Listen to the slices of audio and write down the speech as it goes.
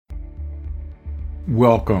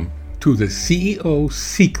Welcome to the CEO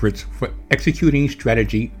Secrets for Executing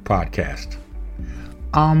Strategy podcast.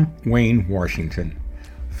 I'm Wayne Washington,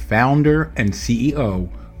 founder and CEO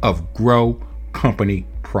of Grow Company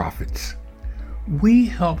Profits. We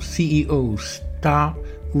help CEOs stop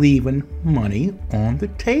leaving money on the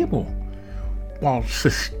table while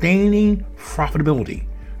sustaining profitability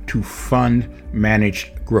to fund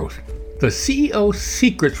managed growth. The CEO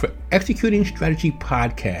Secrets for Executing Strategy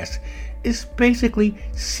podcast is basically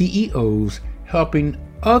CEOs helping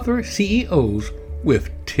other CEOs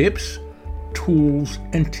with tips, tools,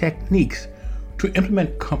 and techniques to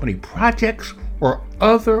implement company projects or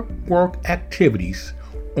other work activities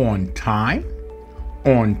on time,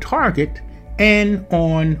 on target, and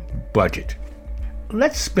on budget.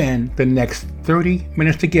 Let's spend the next 30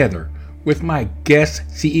 minutes together with my guest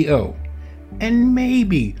CEO and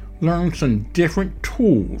maybe learn some different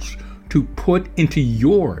tools to put into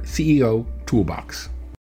your CEO toolbox.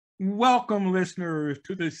 Welcome, listeners,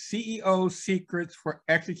 to the CEO Secrets for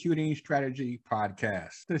Executing Strategy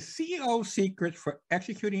podcast. The CEO Secrets for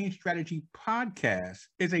Executing Strategy podcast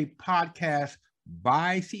is a podcast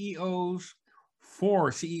by CEOs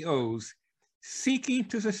for CEOs seeking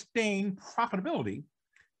to sustain profitability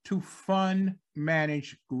to fund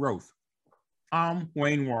managed growth. I'm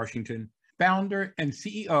Wayne Washington, founder and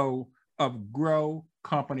CEO of Grow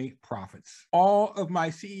Company Profits. All of my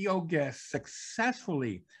CEO guests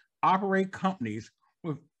successfully operate companies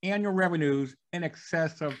with annual revenues in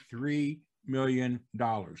excess of $3 million.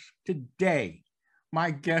 Today, my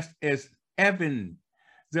guest is Evan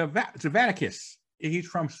Tzivanakis. He's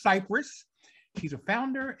from Cyprus. He's a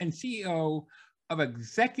founder and CEO of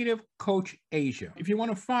Executive Coach Asia. If you want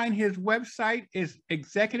to find his website, is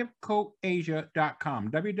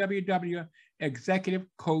executivecoachasia.com,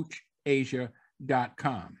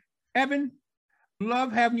 www.executivecoachasia.com. Evan,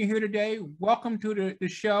 love having you here today. Welcome to the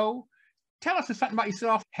show. Tell us something about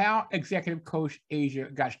yourself, how Executive Coach Asia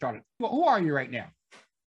got started. Well, who are you right now?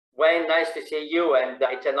 Wayne, nice to see you, and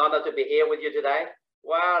it's an honor to be here with you today.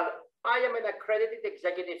 Well, I am an accredited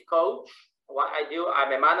executive coach. What I do,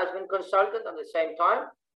 I'm a management consultant at the same time,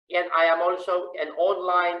 and I am also an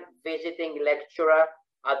online visiting lecturer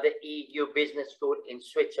at the EU Business School in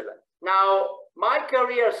Switzerland. Now, my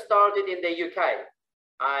career started in the UK.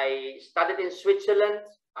 I studied in Switzerland,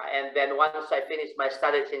 and then once I finished my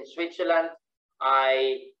studies in Switzerland,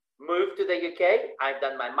 I moved to the UK. I've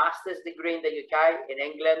done my master's degree in the UK, in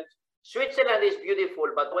England. Switzerland is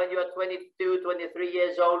beautiful, but when you're 22, 23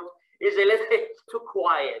 years old, it's a little bit too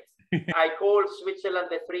quiet. I call Switzerland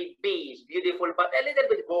the 3 Bs, beautiful, but a little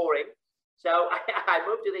bit boring. So I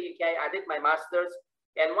moved to the UK, I did my master's.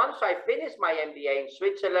 And once I finished my MBA in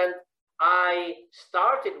Switzerland, I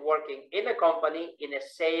started working in a company in a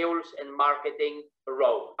sales and marketing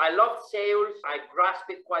role. I loved sales. I grasped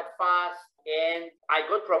it quite fast, and I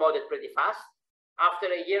got promoted pretty fast. After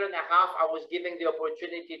a year and a half, I was given the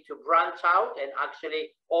opportunity to branch out and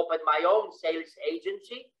actually open my own sales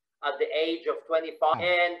agency at the age of 25.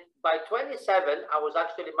 And by 27, I was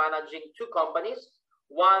actually managing 2 companies.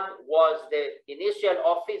 One was the initial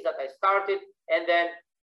office that I started, and then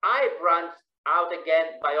I branched out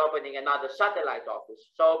again by opening another satellite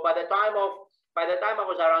office. So by the time I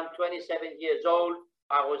was around 27 years old,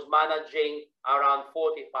 I was managing around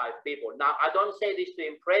 45 people. Now, I don't say this to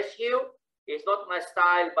impress you. It's not my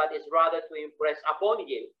style, but it's rather to impress upon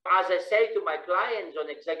you. As I say to my clients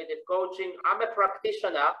on executive coaching, I'm a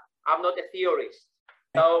practitioner. I'm not a theorist.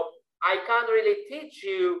 So I can't really teach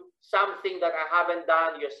you something that I haven't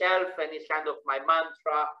done yourself, and it's kind of my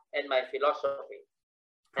mantra and my philosophy.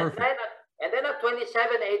 And then at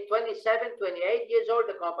 28 years old,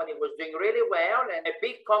 the company was doing really well, and a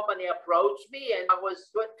big company approached me, and I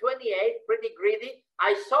was 28, pretty greedy.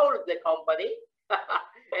 I sold the company,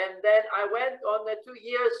 and then I went on 2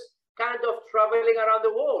 years kind of traveling around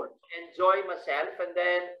the world, enjoying myself. And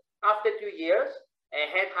then after 2 years, a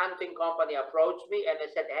headhunting company approached me and they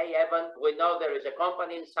said, "Hey, Evan, we know there is a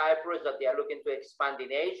company in Cyprus that they are looking to expand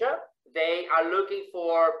in Asia. They are looking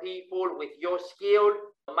for people with your skill,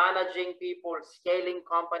 managing people, scaling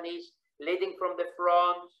companies, leading from the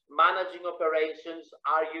front, managing operations.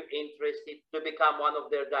 Are you interested to become one of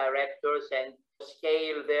their directors and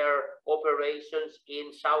scale their operations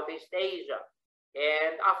in Southeast Asia?"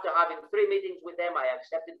 And after having 3 meetings with them, I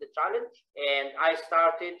accepted the challenge and I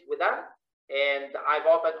started with them. And I've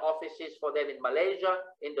opened offices for them in Malaysia,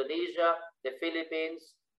 Indonesia, the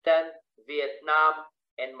Philippines, Vietnam.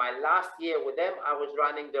 And my last year with them, I was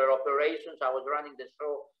running their operations. I was running the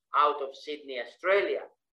show out of Sydney, Australia.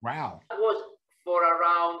 Wow. That was for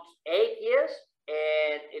around 8 years.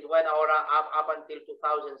 and it went up until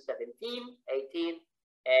 2017, 18,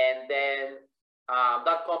 and then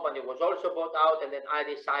that company was also bought out, and then I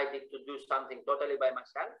decided to do something totally by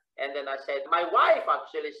myself. And then I said, my wife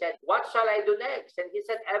actually said, what shall I do next? And he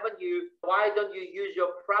said, Evan, why don't you use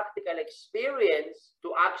your practical experience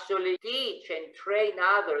to actually teach and train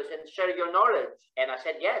others and share your knowledge? And I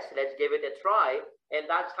said, yes, let's give it a try.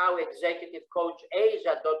 And that's how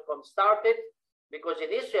ExecutiveCoachAsia.com started, because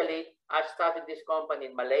initially I started this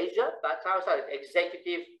company in Malaysia. That's how I started,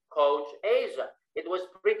 Executive Coach Asia. It was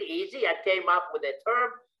pretty easy. I came up with a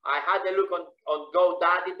term. I had a look on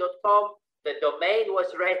GoDaddy.com. The domain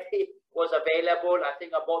was ready, was available. I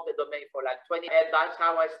think I bought the domain for like 20, and that's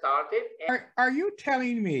how I started. Are you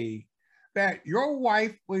telling me that your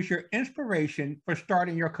wife was your inspiration for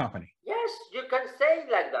starting your company? Yes, you can say it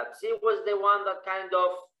like that. She was the one that kind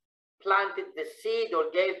of planted the seed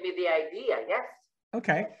or gave me the idea. Yes.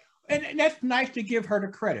 Okay. And that's nice to give her the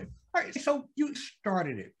credit. All right, so you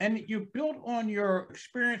started it and you built on your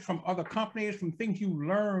experience from other companies, from things you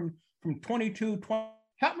learned from 22, 20.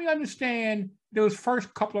 Help me understand those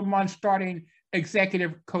first couple of months starting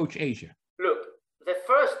Executive Coach Asia. Look, the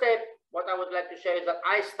first step, what I would like to share is that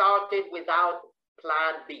I started without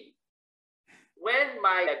plan B. When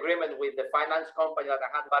my agreement with the finance company that I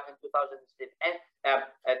had back in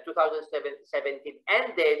 2017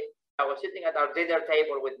 ended, I was sitting at our dinner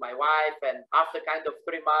table with my wife, and after kind of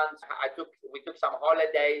 3 months, we took some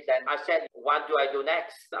holidays, and I said, what do I do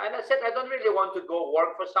next? And I said, I don't really want to go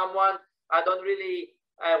work for someone. I don't really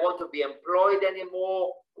want to be employed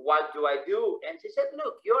anymore. What do I do? And she said,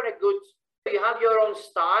 look, you have your own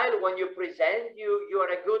style. When you present, you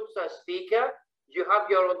are a good speaker. You have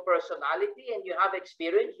your own personality and you have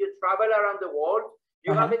experience. You travel around the world.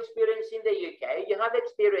 You have experience in the UK. You have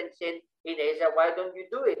experience in Asia. Why don't you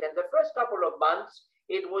do it? And the first couple of months,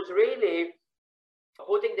 it was really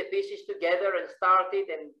putting the pieces together and started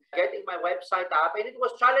and getting my website up. And it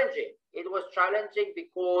was challenging. It was challenging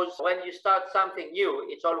because when you start something new,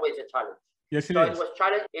 it's always a challenge. Yes, it is.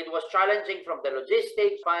 It was challenging from the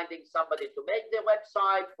logistics, finding somebody to make the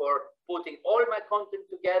website, for putting all my content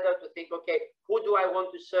together to think, okay, who do I want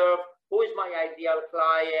to serve? Who is my ideal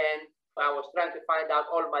client? I was trying to find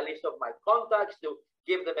out all my list of my contacts to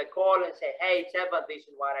give them a call and say, hey, it's Evan, this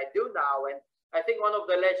is what I do now. And I think one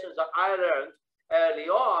of the lessons that I learned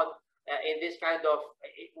early on in this kind of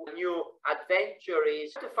new adventure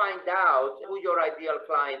is to find out who your ideal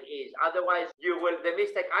client is. Otherwise, the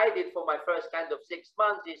mistake I did for my first kind of 6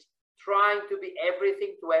 months is trying to be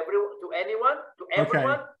everything to everyone,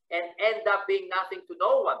 and end up being nothing to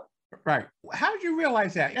no one. Right. How did you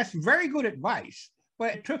realize that? That's very good advice.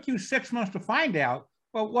 But it took you 6 months to find out.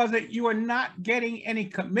 But was it you were not getting any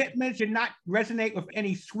commitments, did not resonate with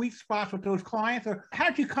any sweet spots with those clients? Or how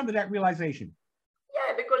did you come to that realization?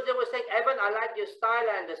 Yeah, because they were saying, Evan, I like your style,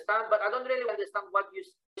 I understand, but I don't really understand what you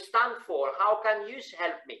stand for. How can you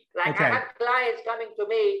help me? Like I had clients coming to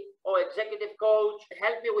me, executive coach,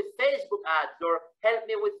 help me with Facebook ads or help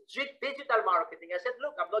me with digital marketing. I said,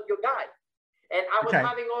 look, I'm not your guy. And I was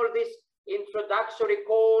having all these introductory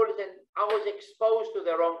calls and I was exposed to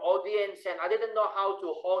the wrong audience and I didn't know how to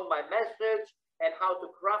hone my message and how to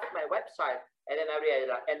craft my website. And then I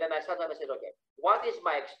realized, and then I sat down and said, okay, what is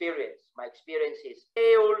my experience? My experience is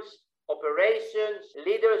sales, operations,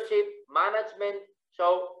 leadership, management.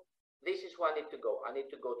 So this is where I need to go. I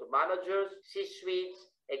need to go to managers, C-suites,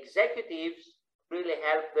 executives, really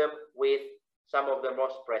help them with some of the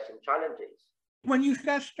most pressing challenges. When you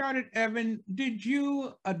got started, Evan, did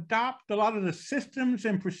you adopt a lot of the systems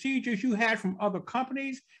and procedures you had from other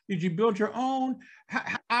companies? Did you build your own? How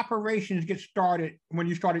operations get started when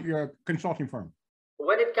you started your consulting firm?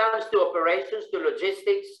 When it comes to operations, to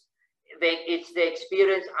logistics, it's the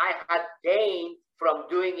experience I had gained from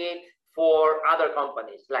doing it for other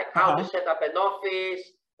companies, like how to set up an office,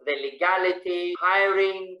 the legality,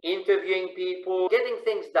 hiring, interviewing people, getting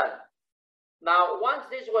things done. Now, once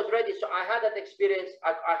this was ready, so I had that experience,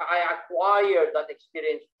 I acquired that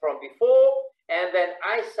experience from before, and then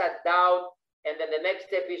I sat down, and then the next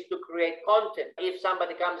step is to create content. If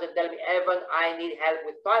somebody comes and tells me, Evan, I need help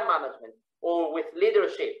with time management or with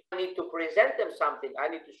leadership, I need to present them something, I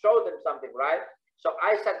need to show them something, right? So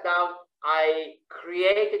I sat down, I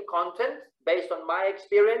created content based on my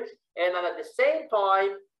experience, and then at the same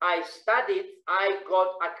time, I studied, I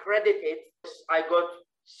got accredited, I got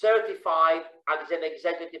certified as an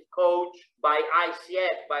executive coach by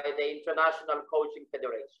ICF, by the International Coaching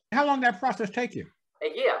Federation. How long did that process take you?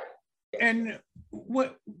 A year. And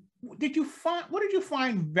what did you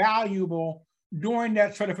find valuable during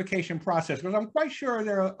that certification process? Because I'm quite sure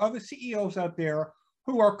there are other CEOs out there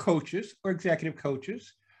who are coaches or executive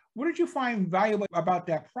coaches. What did you find valuable about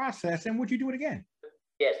that process, and would you do it again?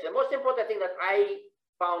 Yes, the most important thing that I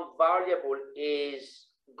found valuable is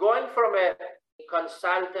going from a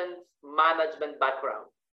consultant management background.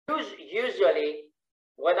 Usually,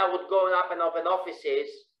 when I would go up and open offices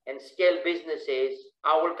and scale businesses,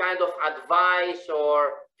 I will kind of advise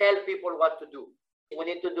or tell people what to do. We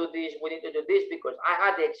need to do this, we need to do this, because I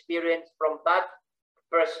had the experience from that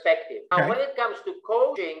perspective. Okay. Now, when it comes to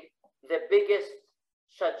coaching, the biggest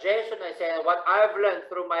suggestion I say, and what I've learned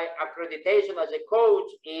through my accreditation as a coach,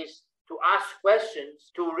 is to ask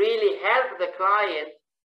questions to really help the client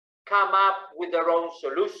come up with their own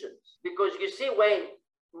solutions. Because you see, Wayne,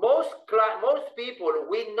 most people,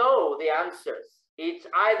 we know the answers. It's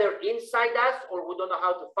either inside us or we don't know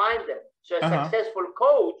how to find them. So a successful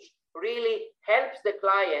coach really helps the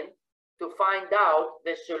client to find out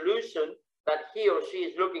the solution that he or she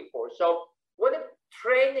is looking for. So when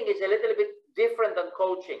training is a little bit different than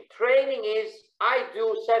coaching. Training is, I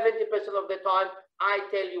do 70% of the time, I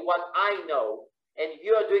tell you what I know, and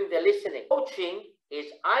you are doing the listening. Coaching is,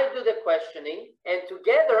 I do the questioning, and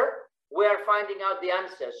together we are finding out the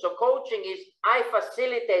answers. So coaching is, I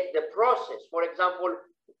facilitate the process. For example,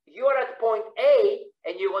 you are at point A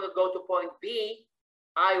and you want to go to point B,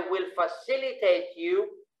 I will facilitate you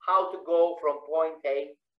how to go from point A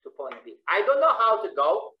to point B. I don't know how to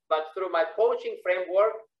go, but through my coaching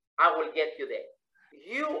framework, I will get you there.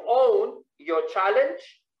 You own your challenge.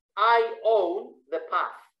 I own the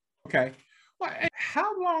path. Okay. Well,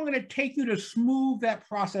 how long did it take you to smooth that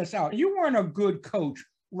process out? You weren't a good coach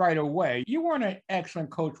right away. You weren't an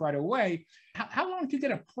excellent coach right away. How long did you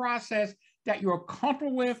get a process that you're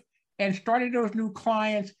comfortable with and started those new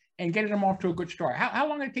clients and getting them off to a good start? How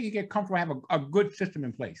long did it take you to get comfortable and have a good system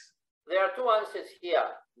in place? There are two answers here.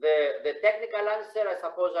 The technical answer, I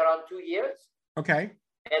suppose, around 2 years. Okay.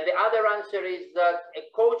 And the other answer is that a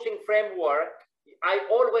coaching framework, I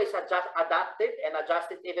always adapt it and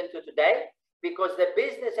adjust it even to today, because the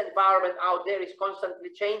business environment out there is constantly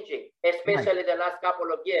changing, especially the last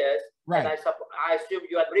couple of years. Right. And I assume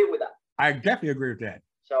you agree with that. I definitely agree with that.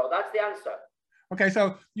 So that's the answer. Okay,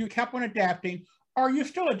 so you kept on adapting. Are you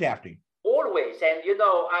still adapting? Always. And, you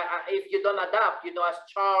know, if you don't adapt, you know, as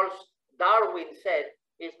Charles Darwin said,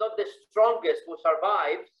 it's not the strongest who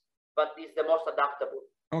survives, but is the most adaptable.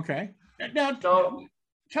 Okay. Now,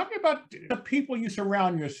 tell me about the people you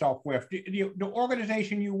surround yourself with, the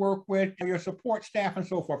organization you work with, your support staff, and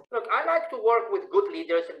so forth. Look, I like to work with good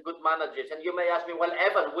leaders and good managers. And you may ask me, well,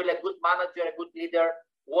 Evan, will a good manager, a good leader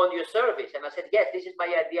want your service? And I said, yes, this is my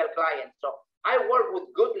ideal client. So I work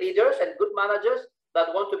with good leaders and good managers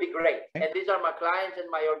that want to be great. Okay. And these are my clients and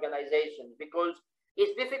my organization, because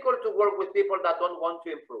it's difficult to work with people that don't want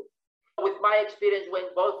to improve. With my experience,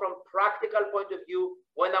 went both from practical point of view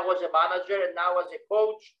when I was a manager and now as a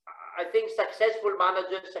coach, I think successful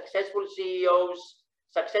managers, successful CEOs,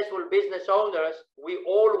 successful business owners, we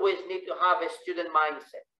always need to have a student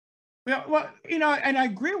mindset. Well, you know, and I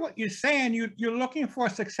agree with what you're saying. You're looking for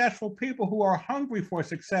successful people who are hungry for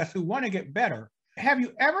success, who want to get better. Have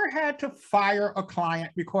you ever had to fire a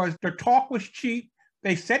client because their talk was cheap?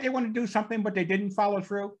 They said they want to do something, but they didn't follow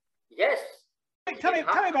through? Yes. Tell me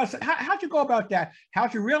about how'd you go about that?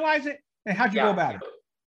 How'd you realize it, and how'd you go about it?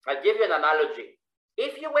 I'll give you an analogy.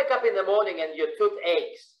 If you wake up in the morning and your tooth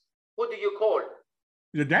aches, who do you call?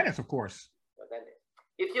 The dentist, of course. The dentist.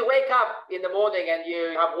 If you wake up in the morning and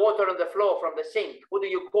you have water on the floor from the sink, who do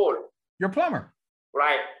you call? Your plumber.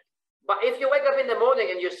 Right. But if you wake up in the morning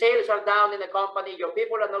and your sales are down in the company, your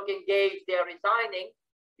people are not engaged, they're resigning,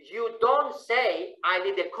 you don't say, I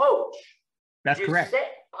need a coach. That's correct. You say,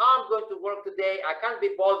 I'm going to work today. I can't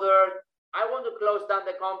be bothered. I want to close down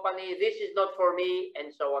the company. This is not for me,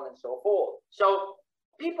 and so on and so forth. So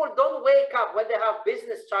people don't wake up when they have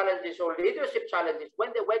business challenges or leadership challenges.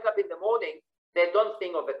 When they wake up in the morning, they don't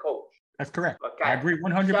think of a coach. That's correct. Okay. I agree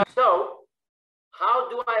 100%. So how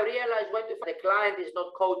do I realize when the client is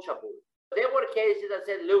not coachable? There were cases that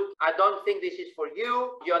said, look, I don't think this is for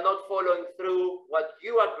you. You're not following through what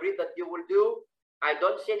you agreed that you will do. I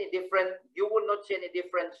don't see any different. You will not see any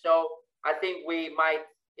different. So I think we might,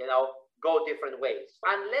 go different ways.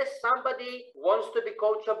 Unless somebody wants to be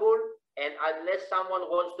coachable and unless someone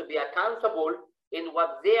wants to be accountable in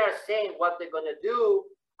what they are saying, what they're going to do,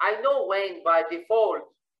 I know, Wayne, by default,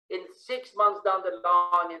 in 6 months down the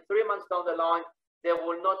line, in 3 months down the line, they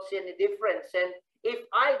will not see any difference. And if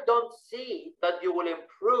I don't see that you will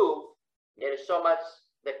improve, there is so much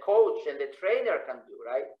the coach and the trainer can do,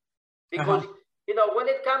 right? Because when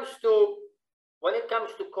it comes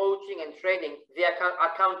to coaching and training, the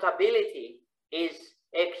accountability is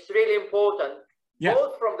extremely important. Yes.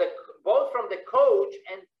 both from the coach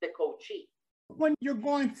and the coachee. When you're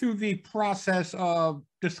going through the process of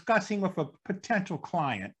discussing with a potential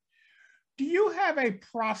client, do you have a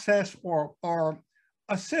process or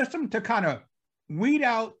a system to kind of weed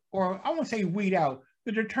out, or I won't say weed out,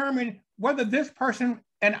 to determine whether this person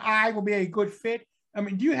and I will be a good fit? I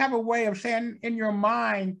mean, do you have a way of saying in your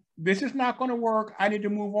mind, this is not going to work, I need to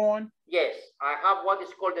move on? Yes, I have what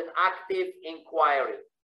is called an active inquiry.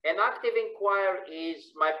 An active inquiry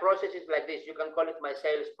is, my process is like this. You can call it my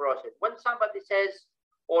sales process. When somebody says,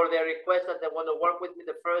 or they request that they want to work with me,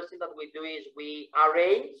 the first thing that we do is we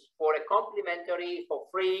arrange for a complimentary, for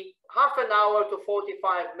free, half an hour to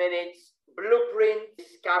 45 minutes blueprint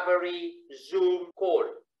discovery Zoom call,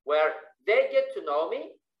 where they get to know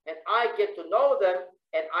me and I get to know them,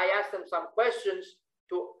 and I ask them some questions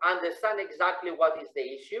to understand exactly what is the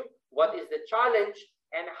issue, what is the challenge,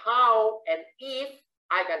 and how and if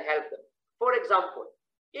I can help them. For example,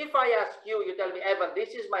 if I ask you, you tell me, Evan, this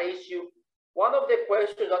is my issue. One of the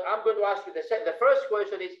questions that I'm going to ask you, the first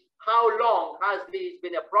question is, how long has this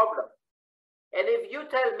been a problem? And if you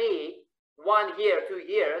tell me 1 year, 2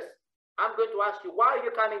 years, I'm going to ask you, why are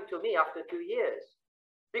you coming to me after 2 years?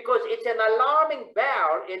 Because it's an alarming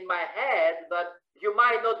bell in my head that you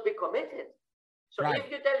might not be committed. So right.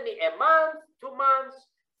 If you tell me a month, 2 months,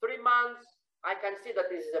 3 months, I can see that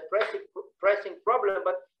this is a pressing problem.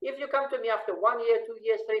 But if you come to me after 1 year, 2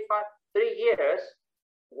 years, 3 years,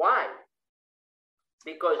 why?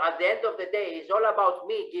 Because at the end of the day, it's all about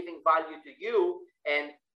me giving value to you,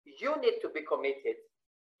 and you need to be committed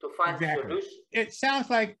to find solutions. It sounds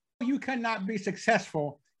like you cannot be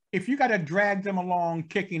successful if you got to drag them along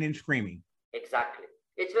kicking and screaming. Exactly.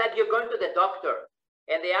 It's like you're going to the doctor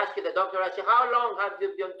and they ask you, the doctor asks you, how long have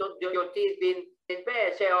your teeth been in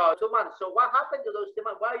pain? Say, 2 months. So what happened to those 2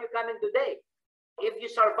 months? Why are you coming today? If you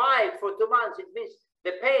survive for 2 months, it means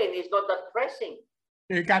the pain is not that pressing.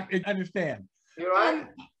 I understand. You're right.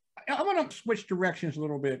 I want to switch directions a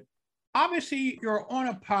little bit. Obviously, you're on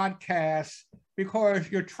a podcast because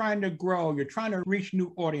you're trying to grow. You're trying to reach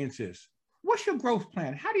new audiences. What's your growth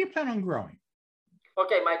plan? How do you plan on growing?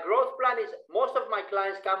 Okay, my growth plan is, most of my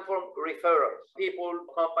clients come from referrals. People,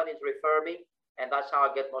 companies refer me, and that's how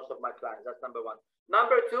I get most of my clients. That's number one.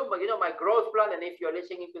 Number two, my growth plan, and if you're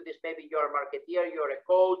listening to this, maybe you're a marketeer, you're a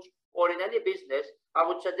coach, or in any business, I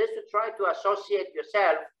would suggest to try to associate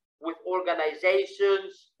yourself with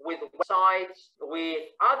organizations, with websites, with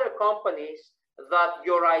other companies that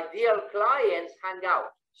your ideal clients hang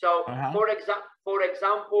out. So, for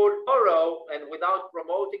example, tomorrow, and without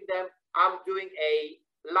promoting them, I'm doing a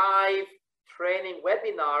live training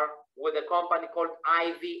webinar with a company called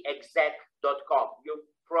ivexec.com. You've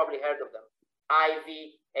probably heard of them.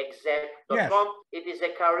 ivexec.com. Yes. It is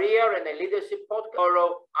a career and a leadership podcast.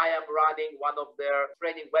 Tomorrow, I am running one of their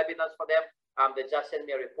training webinars for them. They just sent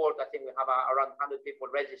me a report. I think we have around 100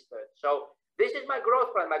 people registered. So this is my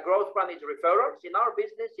growth plan. My growth plan is referrals. In our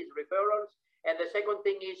business, is referrals. And the second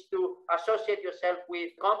thing is to associate yourself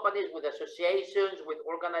with companies, with associations, with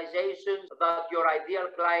organizations that your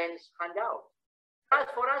ideal clients hang out. As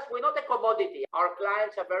for us, we're not a commodity. Our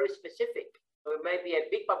clients are very specific. Maybe a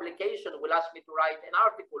big publication will ask me to write an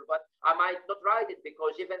article, but I might not write it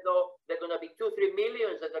because even though there are going to be 2-3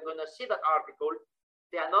 millions that are going to see that article,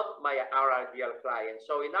 they are not our ideal clients.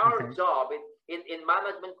 So in our job, in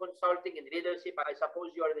management consulting, in leadership, I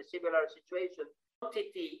suppose you are in a similar situation.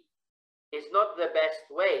 Quantity is not the best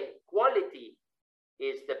way. Quality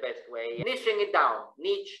is the best way. Niching it down.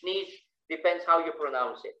 Niche, depends how you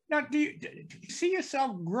pronounce it. Now, do you see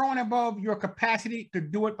yourself growing above your capacity to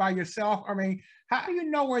do it by yourself? I mean, how do you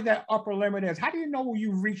know where that upper limit is? How do you know where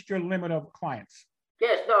you've reached your limit of clients?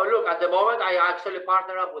 Yes, no, look, at the moment, I actually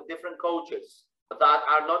partner up with different coaches that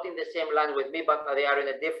are not in the same line with me, but they are in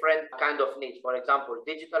a different kind of niche. For example,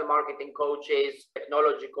 digital marketing coaches,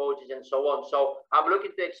 technology coaches, and so on. So I'm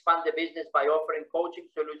looking to expand the business by offering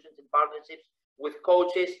coaching solutions and partnerships with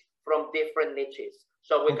coaches from different niches.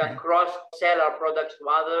 So we can cross-sell our products to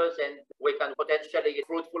others, and we can potentially get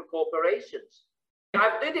fruitful cooperations.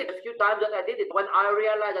 I've did it a few times that I did it. When I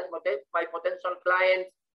realized that my potential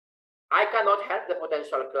client, I cannot help the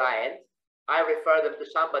potential client, I refer them to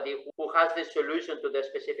somebody who has the solution to their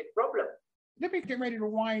specific problem. Let me get ready to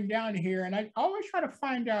wind down here. And I always try to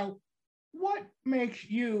find out what makes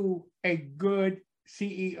you a good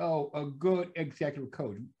CEO, a good executive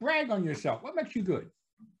coach. Brag on yourself. What makes you good?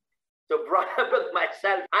 To brag on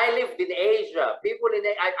myself, I lived in Asia. People in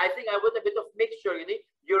I think I was a bit of mixture.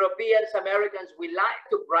 Europeans, Americans, we like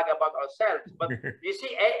to brag about ourselves, but you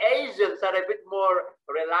see, Asians are a bit more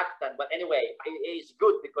reluctant. But anyway, it's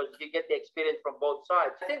good because you get the experience from both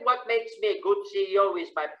sides. I think what makes me a good CEO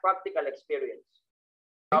is my practical experience.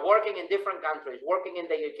 Working in different countries, working in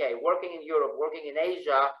the UK, working in Europe, working in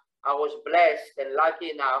Asia, I was blessed and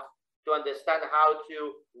lucky enough to understand how to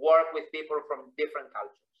work with people from different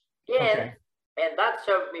cultures. And that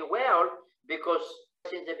served me well because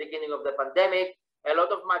since the beginning of the pandemic, a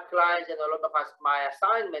lot of my clients and a lot of my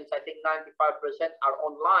assignments, I think 95% are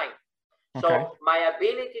online. So my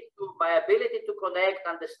ability to connect,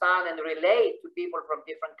 understand, and relate to people from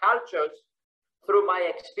different cultures through my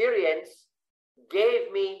experience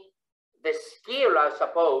gave me the skill, I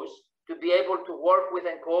suppose, to be able to work with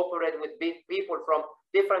and cooperate with people from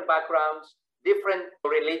different backgrounds, different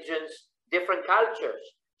religions, different cultures.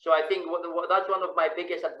 So I think that's one of my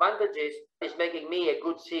biggest advantages is making me a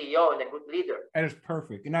good CEO and a good leader. That is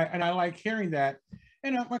perfect. And I like hearing that.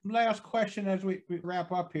 And my last question as we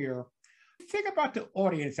wrap up here. Think about the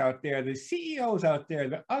audience out there, the CEOs out there,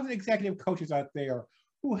 the other executive coaches out there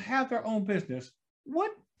who have their own business.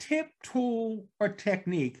 What tip, tool, or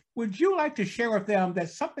technique would you like to share with them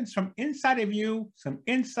that's something from inside of you, some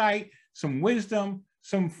insight, some wisdom,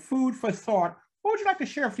 some food for thought? What would you like to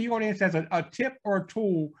share for the audience as a tip or a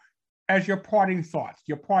tool as your parting thoughts,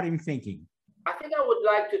 your parting thinking? I think I would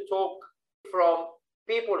like to talk from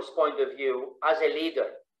people's point of view as a leader.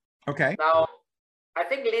 Okay. Now, I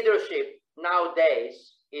think leadership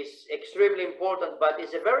nowadays is extremely important, but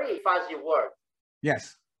it's a very fuzzy word.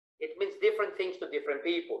 Yes. It means different things to different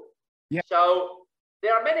people. Yeah. So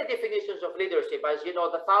there are many definitions of leadership, as you know,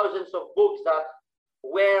 the thousands of books that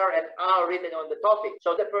were and are written on the topic.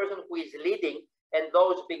 So the person who is leading and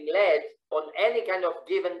those being led on any kind of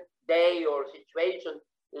given day or situation,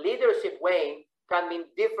 leadership, Wayne, can mean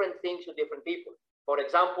different things to different people. For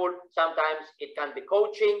example, sometimes it can be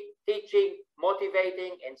coaching, teaching,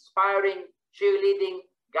 motivating, inspiring, cheerleading,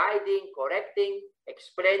 guiding, correcting,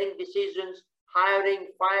 explaining decisions, hiring,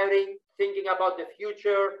 firing, thinking about the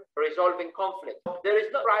future, resolving conflict. There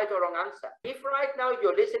is no right or wrong answer. If right now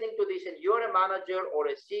you're listening to this and you're a manager or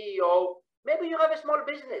a CEO, maybe you have a small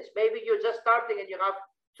business, maybe you're just starting and you have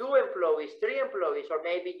 2 employees, 3 employees, or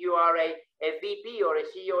maybe you are a VP or a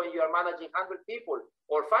CEO and you are managing 100 people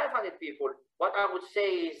or 500 people. What I would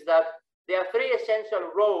say is that there are 3 essential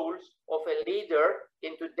roles of a leader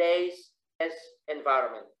in today's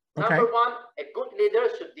environment. Number 1, a good leader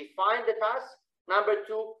should define the task. Number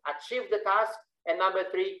 2, achieve the task. And number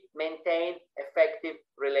 3, maintain effective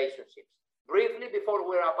relationships. Briefly, before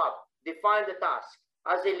we wrap up, define the task.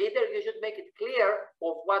 As a leader, you should make it clear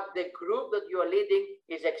of what the group that you are leading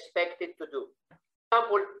is expected to do. For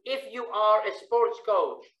example, if you are a sports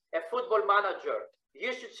coach, a football manager,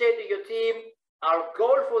 you should say to your team, our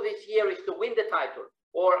goal for this year is to win the title,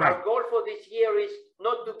 or our goal for this year is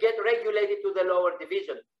not to get regulated to the lower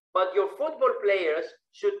division. But your football players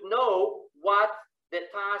should know what the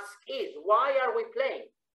task is. Why are we playing?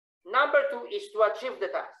 Number 2 is to achieve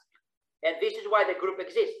the task. And this is why the group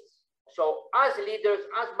exists. So as leaders,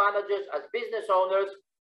 as managers, as business owners,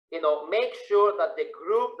 make sure that the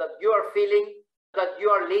group that you are feeling, that you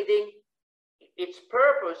are leading, its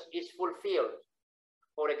purpose is fulfilled.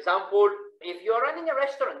 For example, if you're running a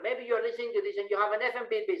restaurant, maybe you're listening to this and you have an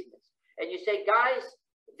F&B business, and you say, guys,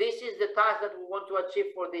 this is the task that we want to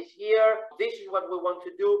achieve for this year. This is what we want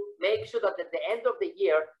to do. Make sure that at the end of the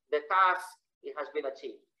year, the task has been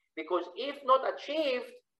achieved. Because if not achieved,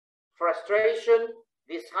 frustration,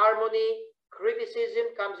 disharmony,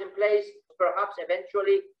 criticism comes in place, perhaps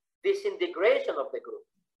eventually disintegration of the group.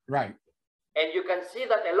 Right. And you can see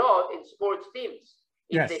that a lot in sports teams.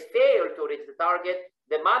 If they fail to reach the target,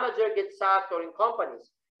 the manager gets sacked, or in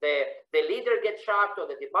companies, the leader gets sacked,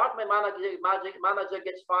 or the department manager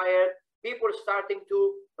gets fired, people starting to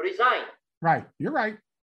resign. Right, you're right.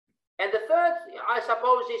 And the third, I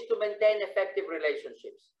suppose, is to maintain effective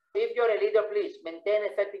relationships. If you're a leader, please maintain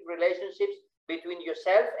effective relationships between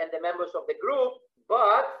yourself and the members of the group,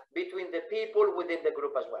 but between the people within the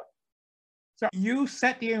group as well. So you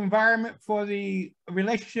set the environment for the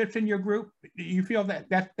relationships in your group. You feel that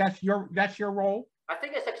that's your role? I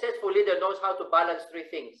think a successful leader knows how to balance 3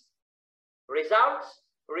 things: results,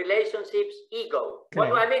 relationships, ego. What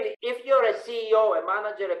do I mean? If you're a CEO, a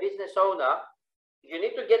manager, a business owner, you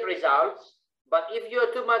need to get results. But if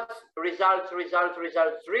you're too much results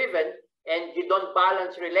driven, and you don't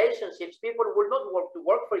balance relationships, people will not want to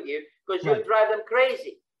work for you because you'll drive them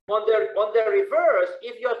crazy. On the reverse,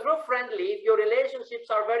 if you're too friendly, if your relationships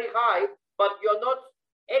are very high, but you're not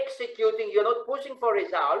executing, you're not pushing for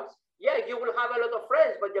results, you will have a lot of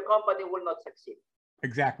friends, but your company will not succeed.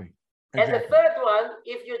 Exactly. And the third one,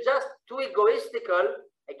 if you're just too egoistical,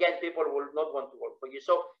 again, people will not want to work for you.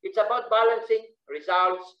 So it's about balancing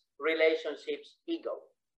results, relationships, ego.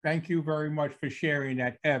 Thank you very much for sharing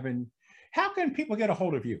that, Evan. How can people get a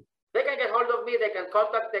hold of you? They can get hold of me. They can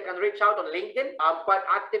contact, they can reach out on LinkedIn. I'm quite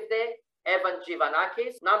active there, Evan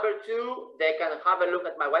Tzivanakis. Number two, they can have a look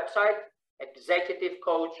at my website,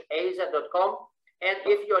 executivecoachasia.com. And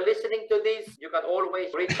if you're listening to this, you can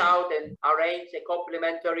always reach out and arrange a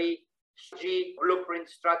complimentary blueprint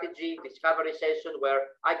strategy discovery session where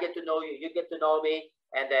I get to know you, you get to know me,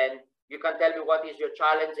 and then you can tell me what is your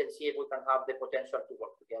challenge and see if we can have the potential to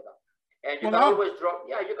work together. And you can always drop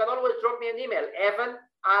me an email,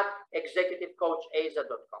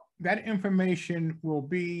 evan@executivecoachasia.com. That information will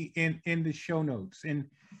be in the show notes.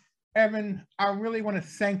 And Evan, I really want to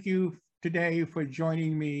thank you today for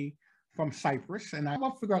joining me from Cyprus. And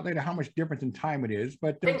I'll figure out later how much difference in time it is.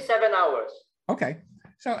 But I think 7 hours. Okay.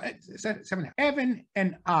 So Evan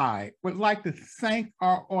and I would like to thank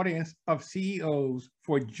our audience of CEOs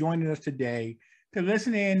for joining us today to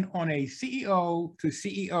listen in on a CEO to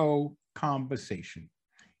CEO conversation.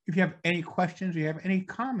 If you have any questions, you have any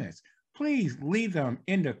comments, please leave them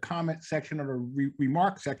in the comment section or the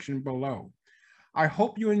remark section below. I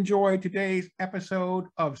hope you enjoyed today's episode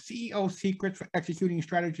of CEO Secrets for Executing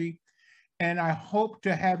Strategy, and I hope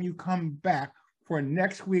to have you come back for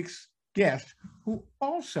next week's guest, who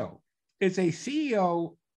also is a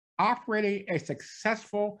CEO operating a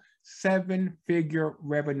successful 7-figure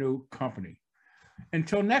revenue company.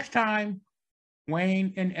 Until next time,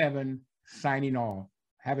 Wayne and Evan signing off.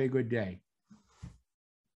 Have a good day.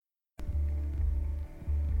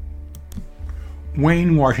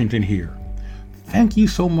 Wayne Washington here. Thank you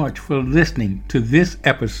so much for listening to this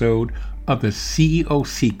episode of the CEO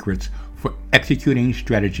Secrets for Executing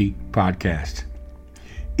Strategy podcast.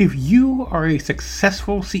 If you are a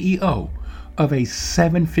successful CEO of a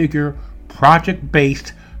 7-figure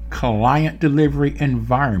project-based client delivery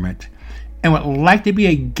environment and would like to be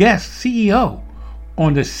a guest CEO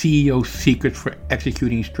on the CEO Secrets for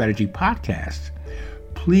Executing Strategy podcast,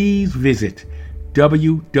 please visit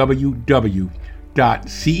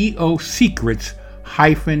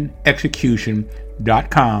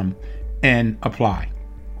www.ceosecrets-execution.com and apply.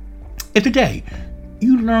 If today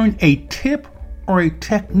you learned a tip or a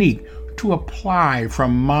technique to apply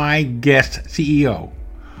from my guest CEO,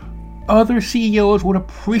 other CEOs would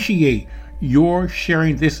appreciate your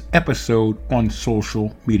sharing this episode on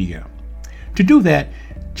social media. To do that,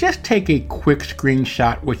 just take a quick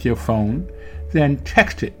screenshot with your phone, then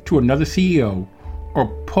text it to another CEO or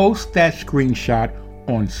post that screenshot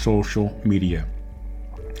on social media.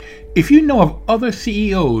 If you know of other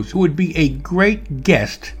CEOs who would be a great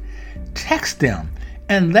guest, text them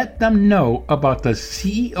and let them know about the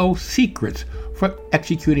CEO Secrets for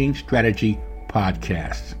Executing Strategy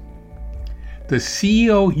podcast. The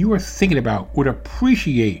CEO you are thinking about would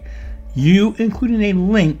appreciate you including a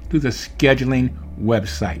link to the scheduling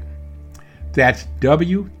website. That's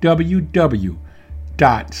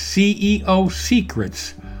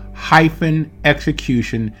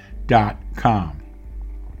www.ceosecrets-execution.com.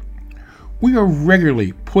 We are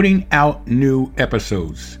regularly putting out new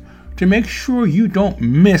episodes. To make sure you don't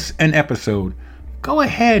miss an episode, go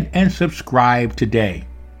ahead and subscribe today.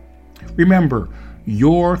 Remember,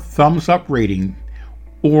 your thumbs up rating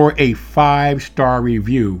or a 5-star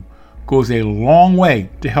review goes a long way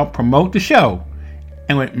to help promote the show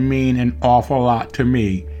and would mean an awful lot to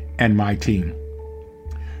me and my team.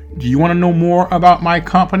 Do you want to know more about my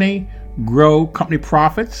company, Grow Company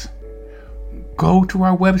Profits? Go to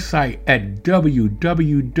our website at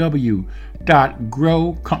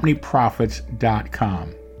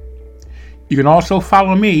www.growcompanyprofits.com. You can also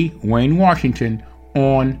follow me, Wayne Washington,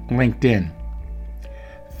 on LinkedIn.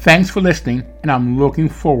 Thanks for listening, and I'm looking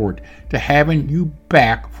forward to having you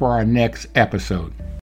back for our next episode.